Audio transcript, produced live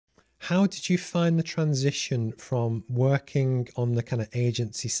how did you find the transition from working on the kind of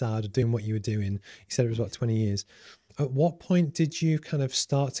agency side of doing what you were doing? You said it was about 20 years. At what point did you kind of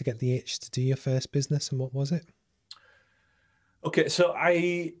start to get the itch to do your first business, and what was it? Okay, so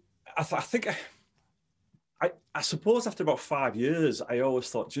I think I suppose after about 5 years, I always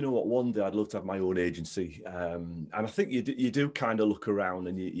thought, you know what, one day I'd love to have my own agency. And I think you do kind of look around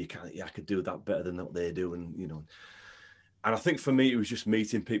and you kind of, yeah, I could do that better than what they do. And, you know, and I think for me, it was just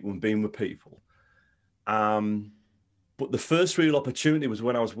meeting people and being with people. But the first real opportunity was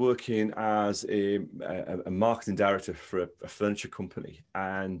when I was working as a marketing director for a furniture company.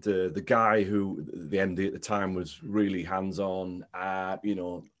 And the guy who, the MD at the time, was really hands-on, you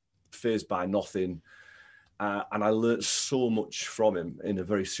know, fazed by nothing. And I learned so much from him in a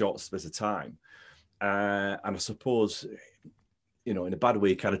very short space of time. And I suppose, you know, in a bad way,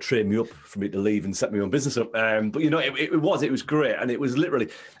 he kind of trained me up for me to leave and set my own business up. But, you know, it was great. And it was literally,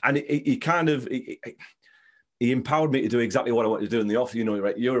 and he empowered me to do exactly what I wanted to do in the office. You know,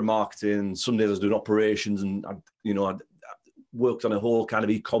 right, you're in marketing, some days I was doing operations, and, I worked on a whole kind of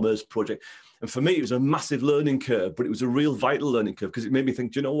e-commerce project. And for me, it was a massive learning curve, but it was a real vital learning curve because it made me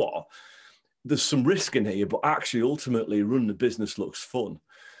think, do you know what? There's some risk in here, but actually, ultimately, running the business looks fun.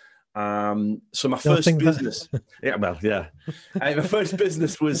 So my first business, my first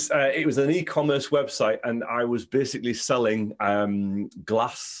business was it was an e-commerce website, and I was basically selling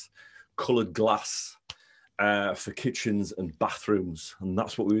coloured glass for kitchens and bathrooms, and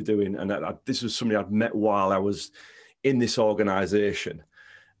that's what we were doing. And this was somebody I'd met while I was in this organisation,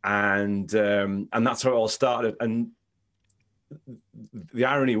 and that's how it all started. And the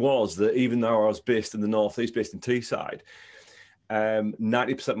irony was that even though I was based in the northeast, based in Teesside,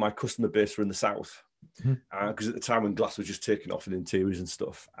 90% of my customer base were in the south, because at the time when glass was just taking off in interiors and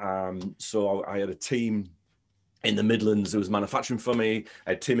stuff. So I had a team in the Midlands who was manufacturing for me. I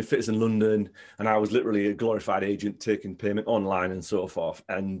had a team of fitters in London, and I was literally a glorified agent taking payment online and so forth.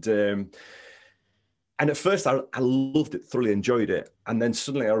 And at first, I loved it, thoroughly enjoyed it. And then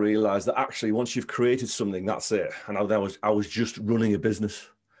suddenly I realized that actually, once you've created something, that's it. And I was just running a business.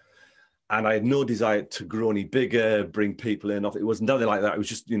 And I had no desire to grow any bigger, bring people in. It wasn't nothing like that. It was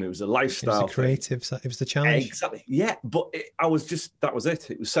just, you know, it was a lifestyle. It was a creative, it was the challenge. Exactly. Yeah. But that was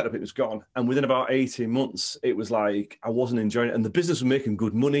it. It was set up, it was gone. And within about 18 months, it was like, I wasn't enjoying it. And the business was making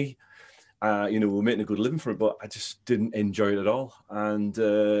good money. You know, we were making a good living for it, but I just didn't enjoy it at all.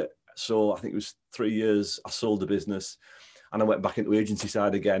 And, so I think it was 3 years I sold the business, and I went back into agency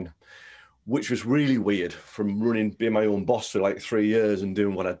side again, which was really weird, from being my own boss for like 3 years and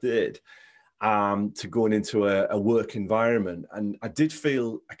doing what I did, to going into a work environment. And I did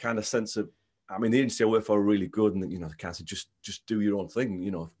feel a kind of sense of, I mean, the agency I work for are really good, and, you know, they kind of just do your own thing,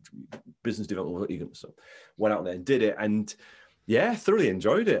 you know, business development, what you can. So went out there and did it, and yeah, thoroughly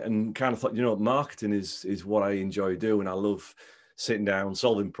enjoyed it, and kind of thought, you know, marketing is what I enjoy doing. I love sitting down,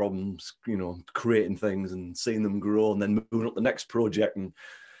 solving problems, you know, creating things and seeing them grow, and then moving up the next project. And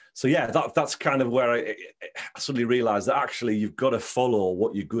so, yeah, that's kind of where I suddenly realized that actually you've got to follow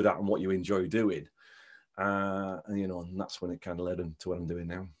what you're good at and what you enjoy doing. And, you know, and that's when it kind of led into what I'm doing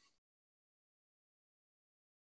now.